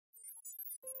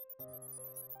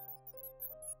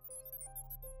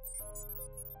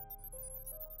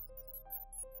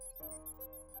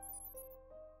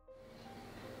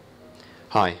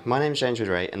Hi, my name is James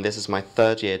Ridgway and this is my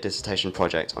third year dissertation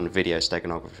project on video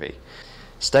steganography.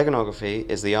 Steganography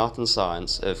is the art and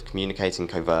science of communicating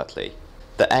covertly.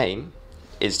 The aim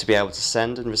is to be able to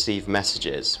send and receive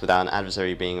messages without an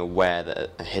adversary being aware that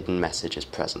a hidden message is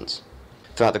present.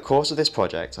 Throughout the course of this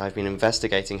project, I've been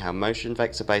investigating how motion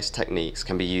vector-based techniques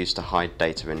can be used to hide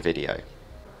data in video.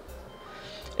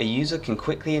 A user can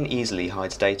quickly and easily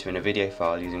hide data in a video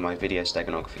file using my video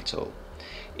steganography tool.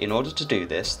 In order to do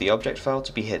this, the object file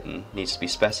to be hidden needs to be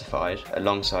specified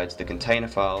alongside the container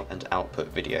file and output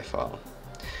video file.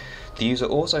 The user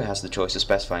also has the choice of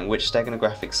specifying which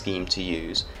steganographic scheme to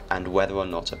use and whether or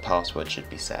not a password should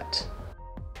be set.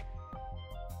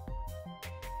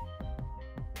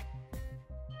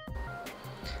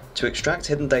 To extract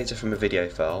hidden data from a video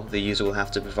file, the user will have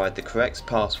to provide the correct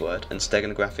password and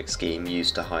steganographic scheme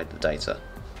used to hide the data.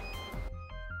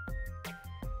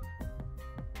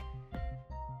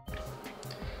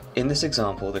 In this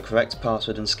example, the correct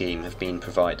password and scheme have been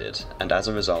provided, and as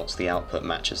a result, the output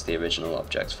matches the original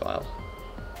object file.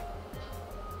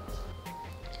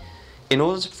 In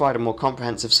order to provide a more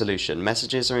comprehensive solution,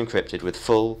 messages are encrypted with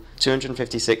full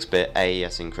 256-bit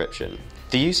AES encryption.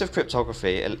 The use of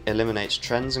cryptography eliminates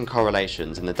trends and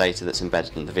correlations in the data that's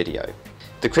embedded in the video.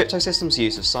 The crypto system's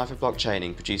use of cipher block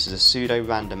chaining produces a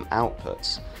pseudo-random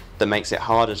output that makes it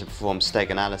harder to perform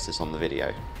steganalysis on the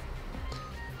video.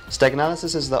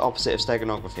 Steganalysis is the opposite of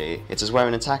steganography. It is where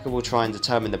an attacker will try and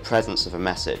determine the presence of a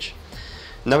message.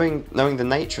 Knowing the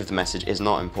nature of the message is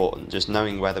not important, just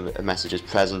knowing whether a message is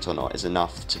present or not is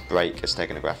enough to break a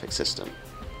steganographic system.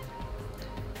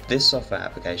 This software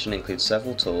application includes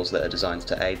several tools that are designed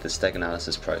to aid the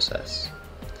steganalysis process.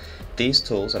 These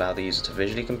tools allow the user to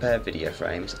visually compare video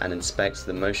frames and inspect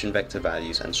the motion vector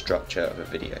values and structure of a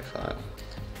video file.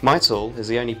 My tool is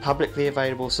the only publicly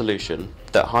available solution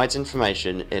that hides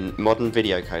information in modern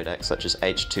video codecs such as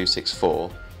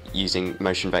H.264 using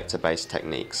motion vector-based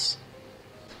techniques.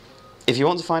 If you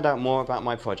want to find out more about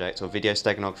my project or video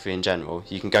steganography in general,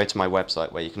 you can go to my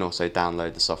website where you can also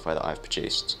download the software that I've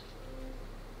produced.